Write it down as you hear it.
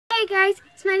Hey guys,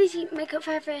 it's Maddie Makeup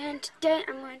Forever, and today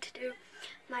I'm going to do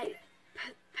my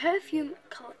perfume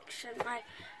collection,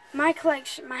 my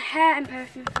collection, my hair and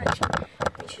perfume collection,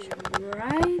 which is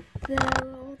right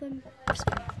there. All them.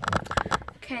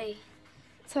 Okay,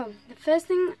 so the first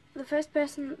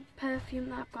perfume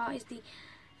that I've got is the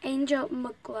Angel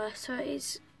Muggler. So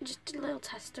it's just a little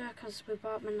tester because we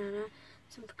bought my nana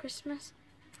some for Christmas,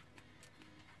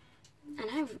 and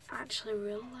I actually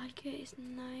really like it. It's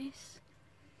nice.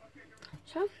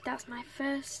 So that's my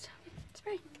first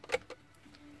spray.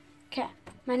 Okay,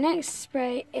 my next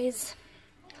spray is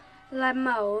La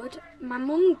Mode. My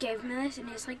mum gave me this, and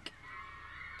it's like,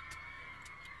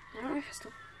 I don't know if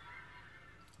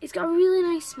it's got a really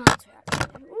nice smell to it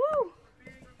actually. Woo!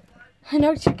 I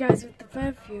knocked you guys with the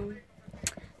perfume.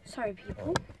 Sorry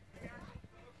people.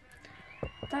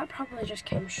 That probably just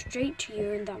came straight to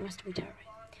you, and that must be direct.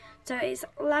 So it's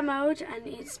La Mode, and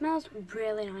it smells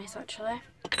really nice actually.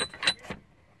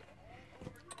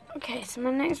 Okay, so my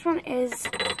next one is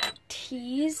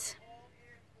Tease.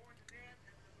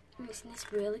 I'm using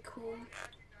this really cool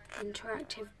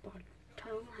interactive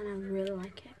bottle, and I really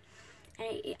like it.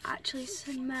 And it actually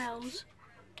smells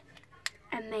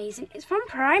amazing. It's from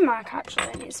Primark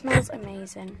actually, and it smells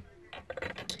amazing.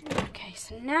 Okay,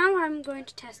 so now I'm going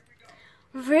to test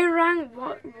Virang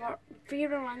Rock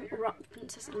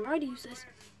Princess. I've already used this.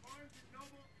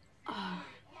 Oh,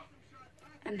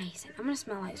 amazing. I'm going to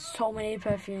smell like so many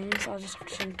perfumes, so I'll just have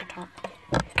to change the top.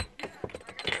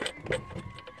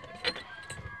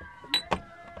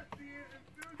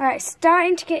 Alright,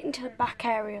 starting to get into the back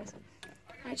areas.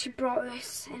 I actually brought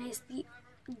this, and it's the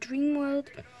Dreamworld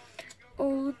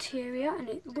Ulterior, and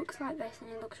it looks like this,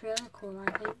 and it looks really cool,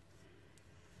 I think.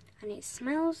 And it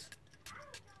smells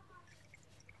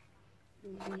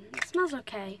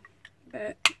okay,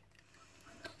 but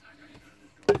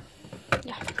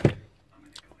yeah.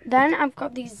 Then I've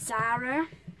got the Zara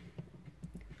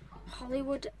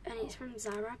Hollywood, and it's from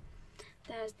Zara.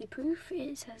 There's the proof.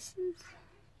 It says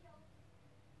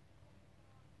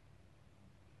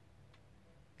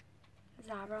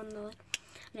Zara on the lid,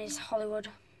 and it's Hollywood,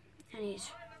 and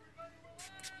it's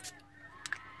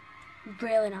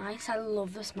really nice. I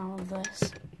love the smell of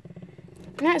this.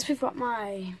 Next we've got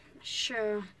my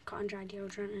Sure cotton dry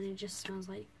deodorant, and it just smells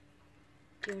like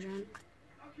deodorant.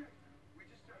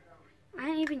 I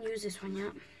didn't even use this one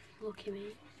yet. Lucky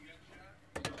me.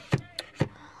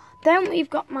 Then we've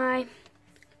got my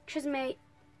Tresemme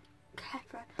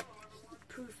Kefra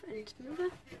Proof and Smoother.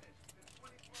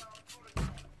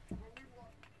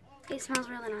 It smells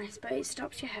really nice, but it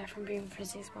stops your hair from being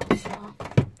frizzy as well. So.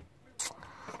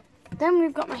 Then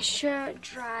we've got my Sure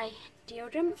Dry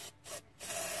Deodorant.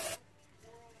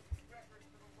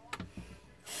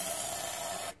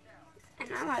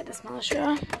 And I like the smell of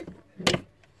Sure.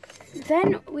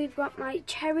 Then we've got my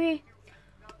Cherry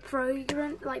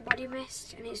Fragrant like body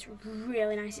mist, and it's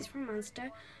really nice. It's from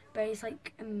Monster, but it's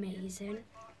like amazing.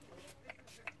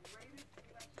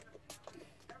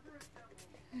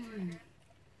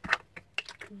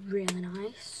 Really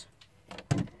nice.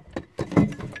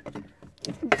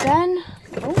 Then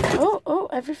oh,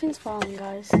 everything's falling,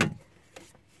 guys.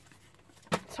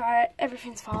 Sorry,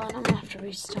 everything's falling. I'm gonna have to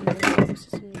restand this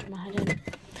into my head in.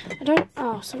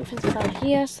 Something's fell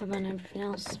here, so then everything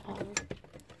else is falling.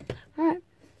 Alright.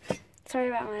 Sorry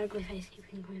about my ugly face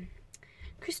keeping going.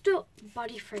 Crystal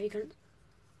Body Fragrance.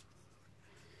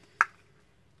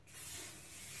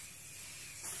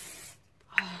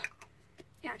 Oh,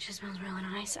 it actually smells really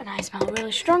nice, and I smell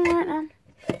really strong right now.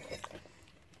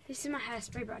 This is my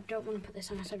hairspray, but I don't want to put this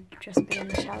on as I've just been in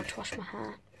the shower to wash my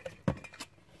hair.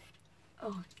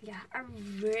 Oh yeah, I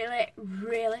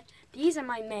really, these are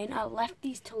my main. I left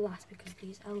these till last because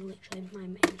these are literally my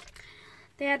main.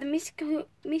 They are the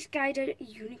Misguided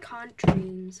Unicorn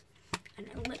Dreams, and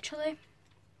it literally,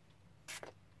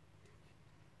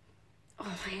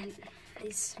 oh man,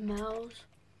 it smells,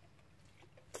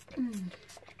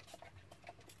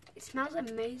 it smells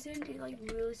amazing. It like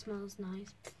really smells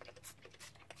nice.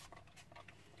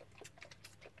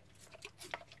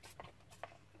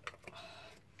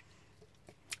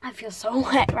 I feel so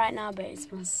wet right now, but it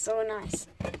smells so nice.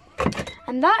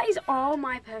 And that is all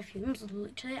my perfumes.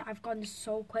 Literally, I've gone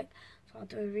so quick, so I'll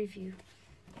do a review.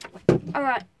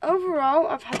 Alright, overall,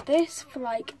 I've had this for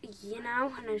like a year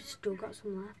now, and I've still got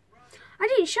some left. I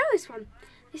didn't show this one.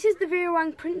 This is the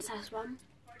Virang Princess one.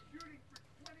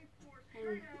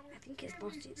 And I think it's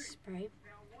lost its spray.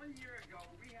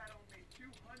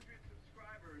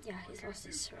 Yeah, it's lost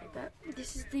its spray, but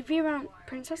this is the Virang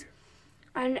Princess.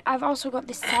 And I've also got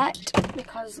this set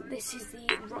because this is the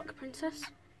Rock Princess.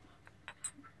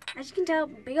 As you can tell,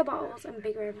 bigger bottles and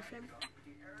bigger everything.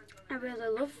 I really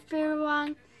love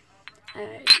Virtual.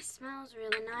 It smells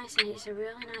really nice and it's a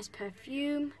really nice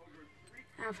perfume.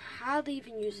 I've hardly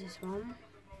even used this one.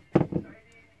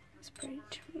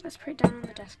 Let's put it down on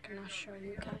the desk and I'll show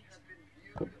you guys.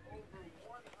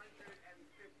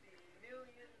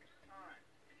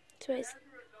 So it's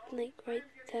like right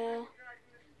there.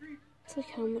 It's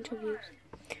like how much I've used.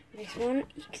 This one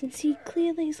you can see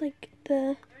clearly is like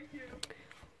the.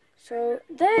 So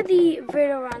they're the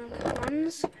Virtual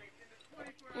ones,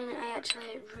 and I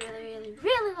actually really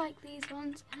like these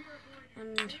ones,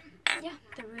 and yeah,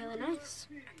 they're really nice.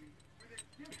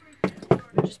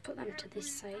 I'll just put them to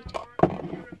this side.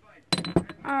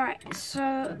 Alright,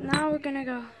 so now we're gonna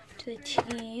go to the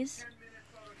teas.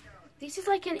 This is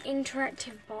like an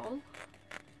interactive ball.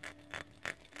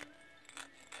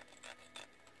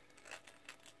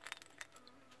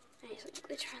 And it's like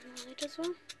glitter on the lid as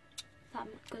well. That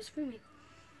goes through me.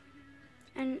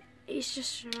 And it's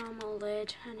just a normal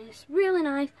lid and it's really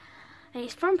nice. And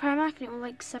it's from Primark and it was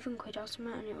like £7 or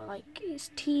something, and it was like, it's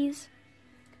teas.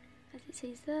 As it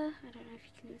says there. I don't know if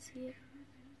you can see it.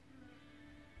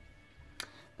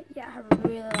 But yeah, I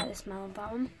really like the smell of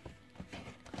that one.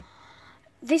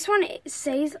 This one, it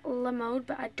says La Mode,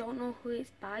 but I don't know who it's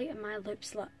by, and my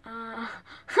lips look, my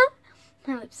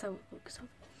lips look so.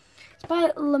 It's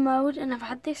by La Mode, and I've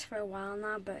had this for a while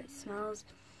now, but it smells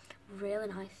really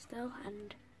nice still,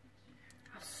 and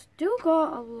I've still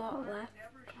got a lot left.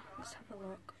 Let's have a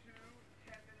look.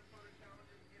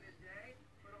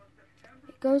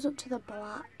 It goes up to the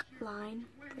black line,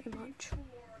 pretty much.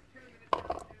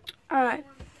 Alright.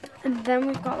 And then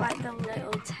we've got like the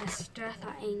little tester,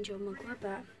 that Angel Muggler,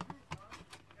 but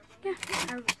yeah,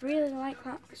 I really like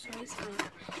that, so it's fine.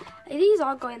 These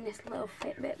all go in this little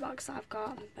Fitbit box that I've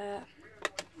got, but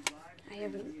I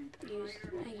haven't used,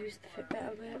 I used the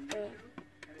Fitbit a bit, but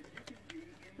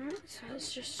alright, so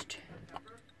let's just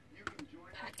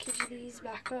package these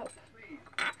back up.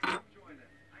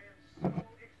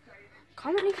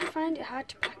 Comment if you find it hard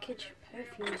to package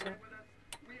perfumes up.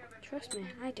 Trust me,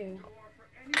 I do.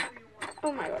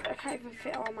 Oh my god, I can't even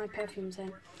fit all my perfumes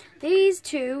in. These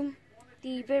two,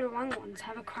 the Virtual ones,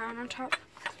 have a crown on top.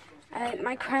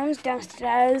 My crown's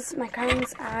downstairs. My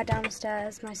crowns are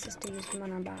downstairs. My sister used them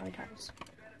on her Barbie dolls.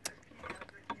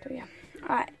 So yeah.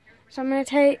 Alright, so I'm going to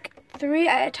take 3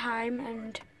 at a time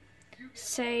and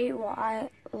say what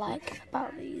I like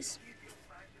about these.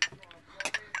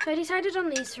 So I decided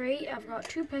on these 3. I've got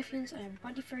 2 perfumes and a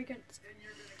body fragrance.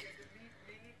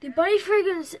 The body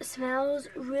fragrance smells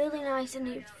really nice and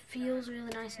it feels really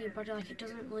nice in your body. Like, it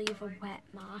doesn't leave a wet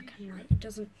mark and like it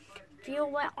doesn't feel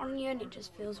wet on you, and it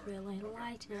just feels really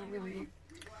light and airy on you.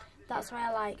 That's why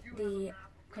I like the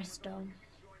Crystal.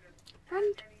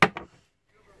 And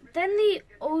then the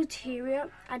Ulterior.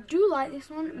 I do like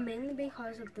this one mainly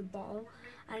because of the bottle,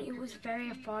 and it was very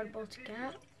affordable to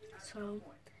get. So,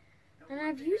 and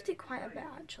I've used it quite a bit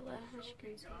actually, as you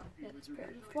can see. Yeah, let's put it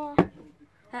on the floor.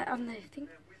 On the thing.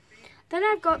 Then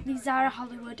I've got the Zara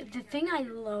Hollywood. The thing I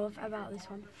love about this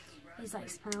one is like,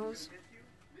 it smells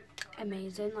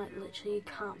amazing. Like, literally you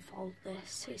can't fault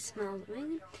this. It smells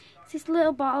amazing. It's this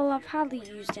little bottle. I've hardly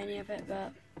used any of it,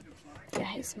 but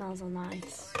yeah, it smells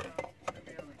nice.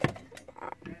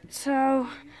 So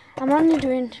I'm only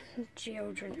doing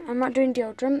deodorant. I'm not doing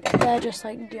deodorant. They're just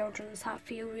like deodorants that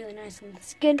feel really nice on the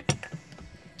skin.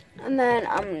 And then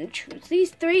I'm going to choose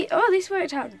these 3. Oh, this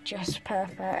worked out just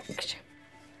perfect.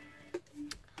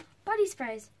 Body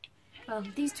sprays. Well,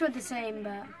 these 2 are the same,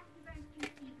 but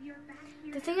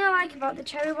the thing I like about the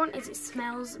cherry one is it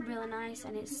smells really nice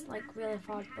and it's like really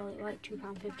affordable. It's like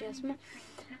 £2.50 or something.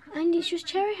 And it's just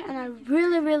cherry, and I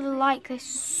really like this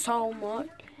so much.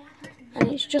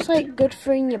 And it's just like good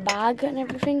for in your bag and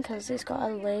everything because it's got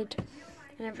a lid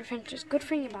and everything. Just good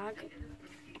for in your bag.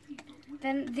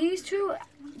 Then these 2.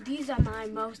 These are my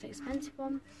most expensive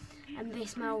one, and they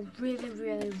smell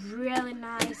really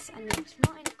nice, and it's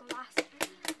not in a glass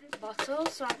bottle,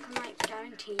 so I can like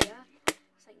guarantee you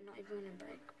it's like not even gonna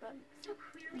break. But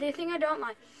the thing I don't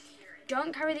like,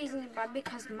 don't carry these in your bag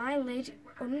because my lid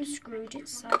unscrewed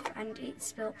itself and it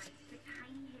spilled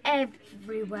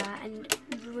everywhere and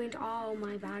ruined all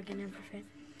my bag and everything,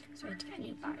 so I had to get a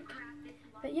new bag.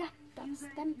 But yeah, that's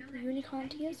them, the unicorn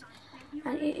tears.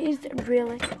 And it is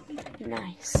really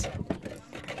nice.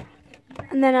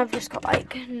 And then I've just got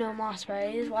like no more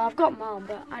sprays. Well, I've got more,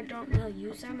 but I don't really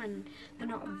use them and they're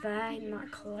not there in that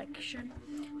collection.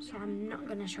 So I'm not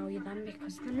going to show you them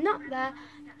because they're not there.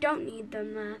 Don't need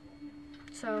them there.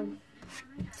 So,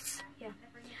 yeah.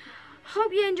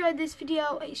 Hope you enjoyed this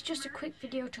video. It's just a quick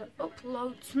video to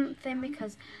upload something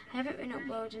because I haven't been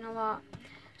uploading a lot.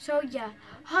 So yeah,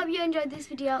 hope you enjoyed this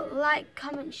video. Like,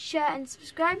 comment, share and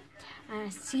subscribe. And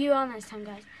I'll see you all next time,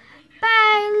 guys.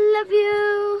 Bye. Love you.